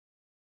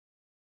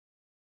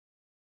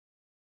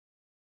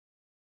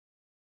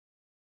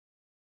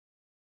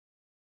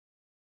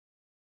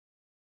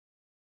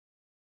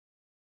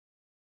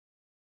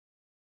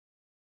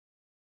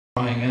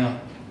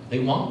They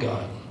want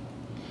God.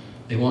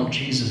 They want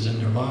Jesus in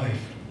their life,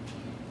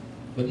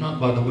 but not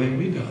by the way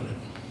we got it.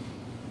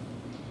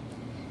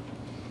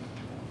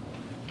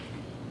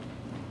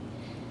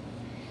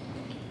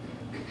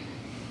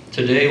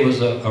 Today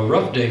was a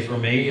rough day for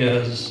me,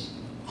 as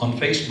on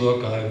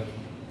Facebook I've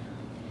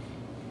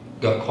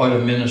got quite a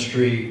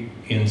ministry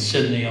in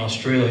Sydney,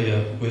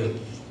 Australia,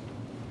 with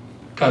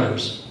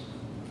cutters,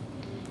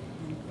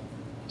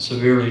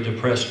 severely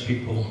depressed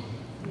people,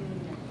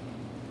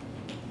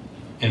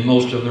 and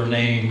most of their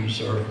names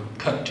are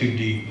cut too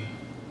deep.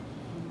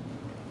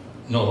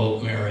 No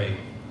hope, Mary.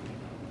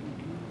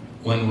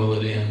 When will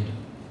it end?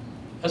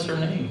 That's their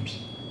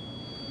names.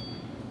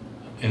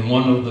 And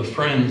one of the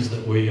friends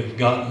that we have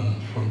gotten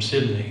from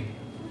Sydney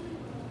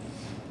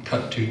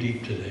cut too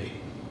deep today.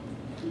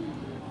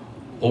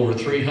 Over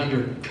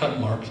 300 cut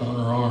marks on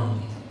her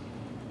arm.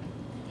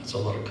 That's a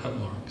lot of cut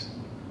marks.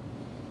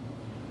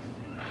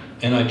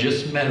 And I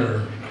just met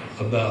her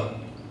about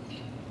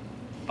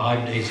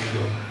 5 days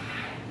ago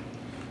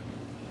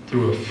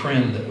through a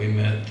friend that we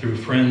met, through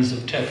Friends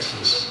of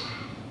Texas,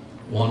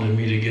 wanted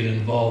me to get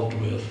involved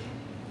with.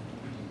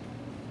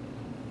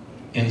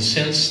 And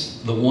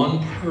since the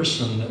one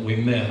person that we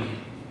met,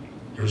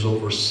 there's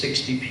over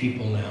 60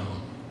 people now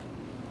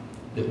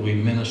that we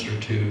minister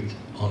to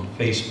on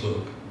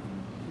Facebook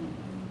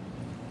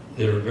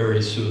that are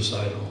very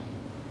suicidal.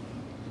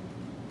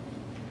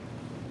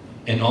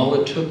 And all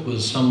it took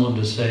was someone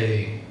to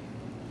say,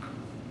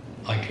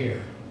 I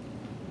care.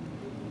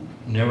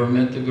 Never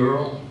met the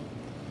girl,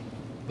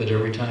 but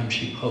every time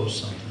she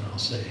posts something, I'll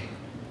say,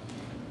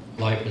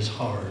 life is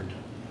hard.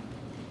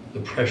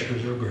 The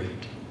pressures are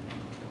great.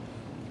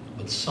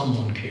 But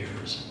someone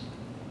cares.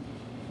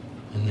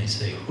 And they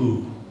say,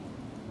 who?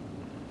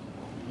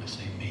 I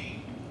say,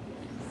 me.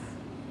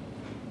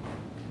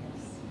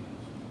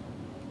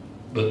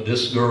 But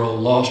this girl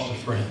lost a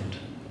friend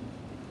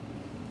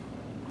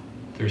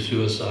through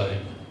suicide,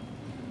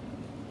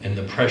 and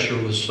the pressure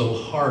was so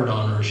hard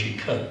on her, she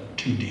cut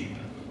too deep.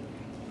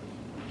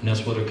 And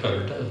that's what a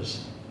cutter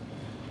does.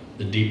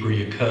 The deeper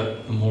you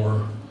cut, the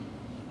more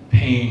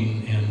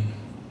pain and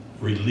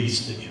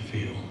release that you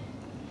feel.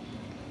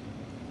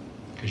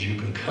 Because you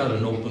can cut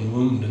an open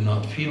wound and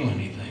not feel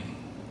anything.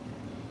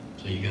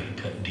 So you got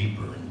to cut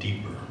deeper and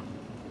deeper.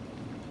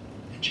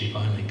 And she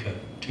finally cut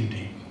too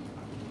deep.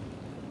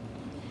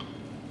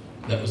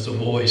 That was the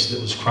voice that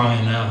was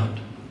crying out.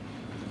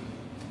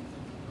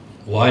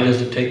 Why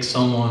does it take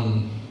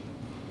someone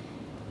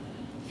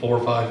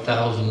 4,000 or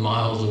 5,000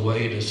 miles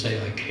away to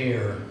say I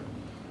care,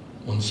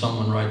 when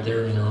someone right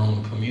there in their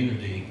own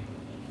community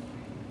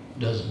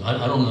doesn't?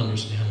 I don't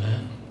understand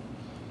that.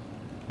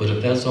 But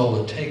if that's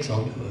all it takes,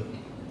 I'll do it.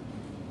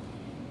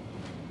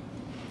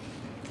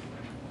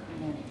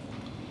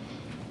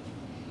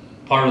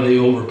 Part of the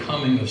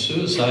overcoming of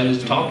suicide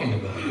is talking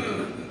about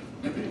it.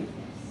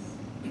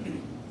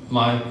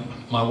 My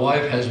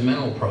wife has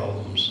mental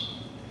problems.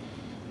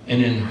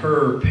 And in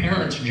her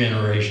parents'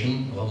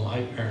 generation, well,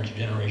 my parents'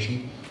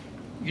 generation,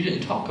 you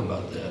didn't talk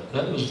about that.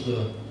 That was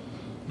the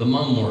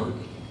mum word.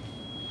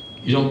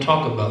 You don't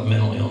talk about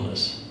mental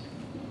illness.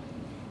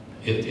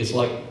 It's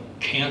like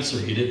cancer.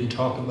 You didn't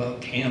talk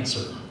about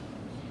cancer.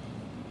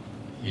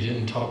 You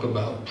didn't talk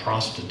about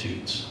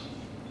prostitutes.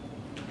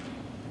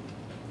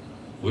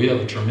 We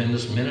have a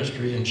tremendous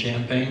ministry in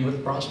Champaign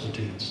with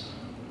prostitutes.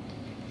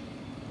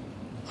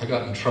 I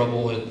got in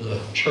trouble at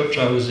the church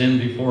I was in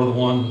before the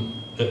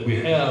one that we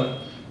have,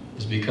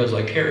 is because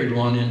I carried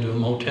one into a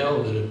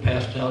motel that had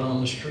passed out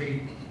on the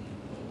street.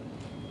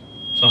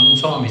 Someone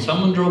saw me.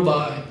 Someone drove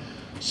by,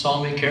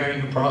 saw me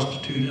carrying a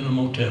prostitute in a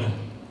motel.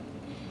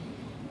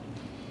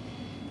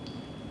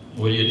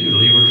 What do?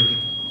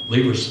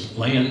 Leave her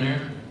laying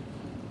there?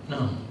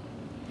 No.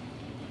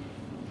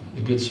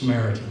 The Good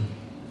Samaritan.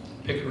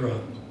 Pick her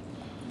up.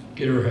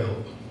 Get her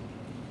help.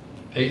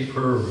 Paid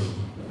for her room.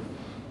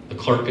 The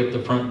clerk at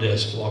the front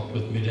desk walked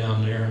with me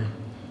down there,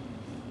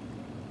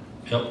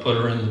 helped put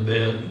her in the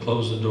bed,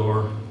 close the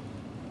door,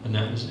 and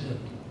that was it.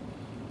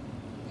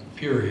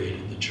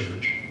 Infuriated the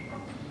church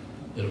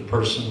that a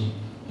person,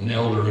 an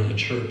elder in a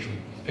church,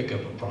 would pick up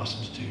a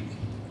prostitute.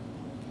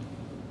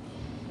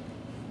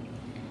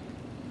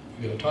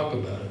 We got to talk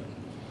about it.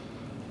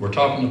 We're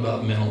talking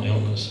about mental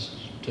illness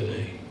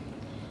today.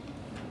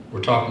 We're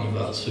talking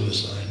about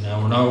suicide.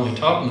 Now, we're not only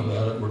talking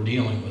about it, we're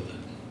dealing with it.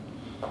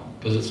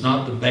 Because it's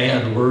not the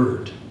bad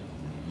word.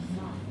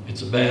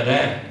 It's a bad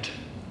act.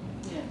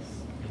 Yes.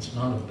 It's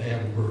not a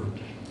bad word.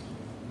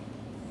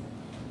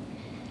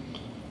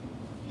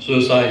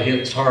 Suicide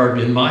hits hard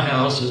in my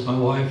house as my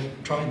wife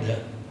tried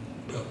that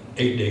about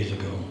 8 days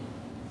ago.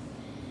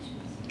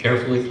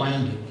 Carefully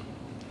planned it.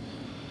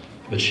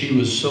 But she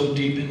was so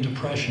deep in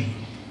depression.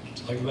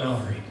 It's like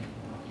Valerie.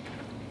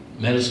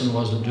 Medicine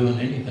wasn't doing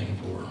anything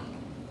for her.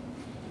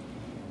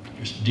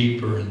 Just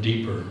deeper and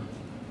deeper.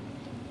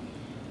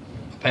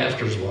 A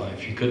pastor's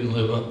wife. She couldn't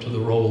live up to the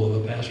role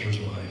of a pastor's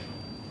wife.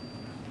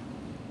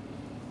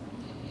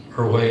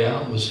 Her way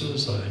out was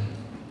suicide.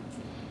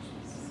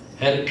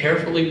 Had it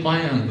carefully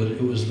planned, but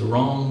it was the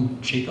wrong,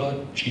 she thought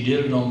she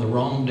did it on the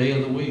wrong day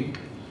of the week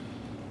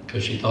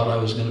because she thought I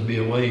was going to be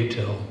away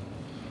till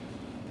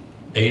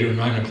 8 or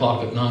 9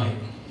 o'clock at night.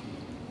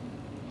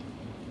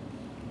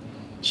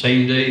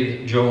 Same day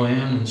that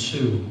Joanne and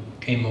Sue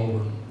came over,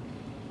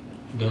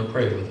 I'm going to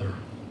pray with her.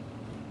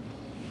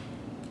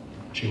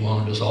 She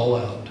wanted us all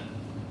out,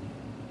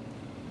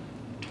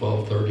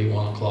 12:30,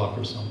 1 o'clock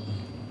or something.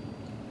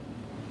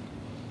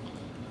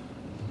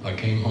 I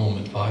came home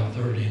at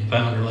 5:30 and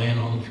found her laying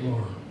on the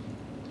floor.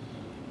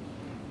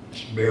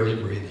 Just barely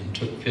breathing.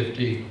 Took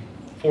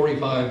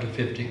 45 to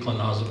 50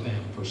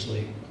 clonazepam for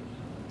sleep.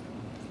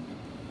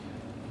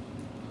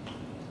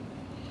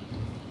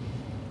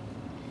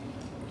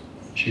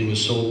 She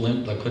was so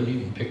limp I couldn't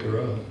even pick her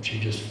up. She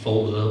just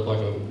folded up like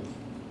a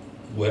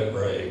wet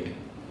rag.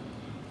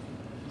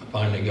 I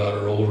finally got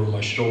her over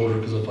my shoulder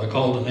because if I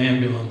called an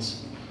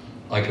ambulance,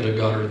 I could have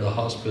got her to the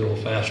hospital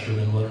faster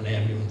than what an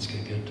ambulance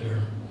could get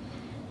there.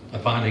 I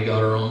finally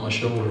got her on my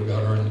shoulder,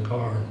 got her in the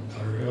car,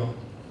 got her help.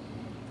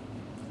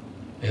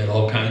 They had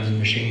all kinds of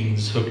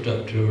machines hooked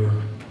up to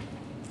her.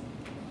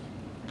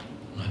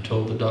 And I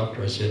told the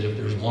doctor, I said, if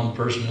there's one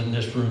person in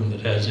this room that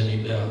has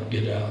any doubt,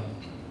 get out.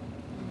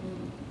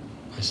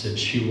 I said,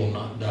 she will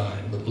not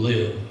die, but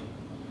live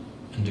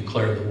and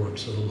declare the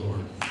works of the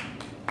Lord.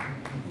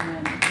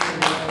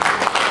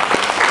 Amen.